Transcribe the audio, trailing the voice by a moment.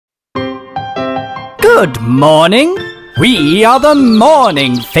Good morning. We are the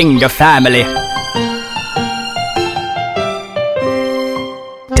morning finger family.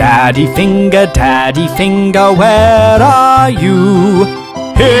 Daddy finger, where are you?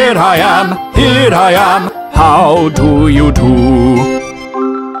 Here I am, how do you do?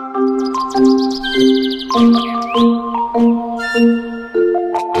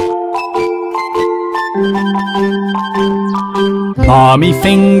 Mommy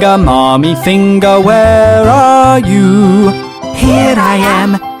finger, where are you? Here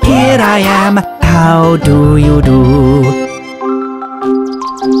I am, how do you do?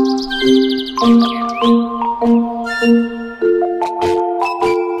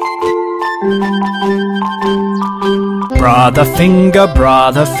 Brother finger,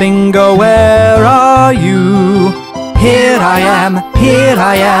 where are you? Here I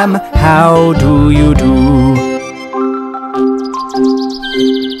am, how do you do?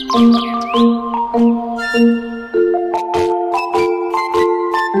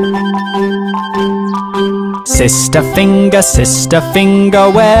 Sister finger,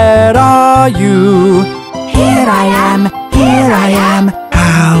 where are you? Here I am,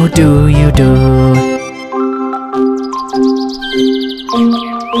 how do you do?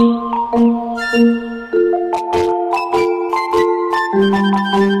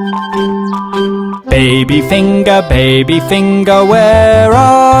 Baby finger, where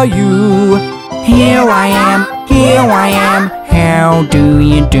are you? Here I am, how do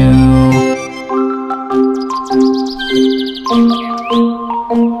you do?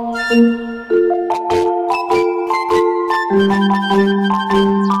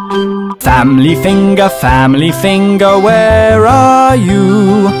 Family finger, where are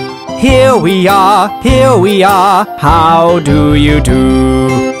you? Here we are, how do you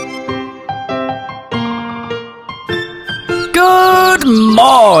do? Good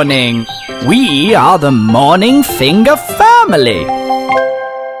morning! We are the morning finger family.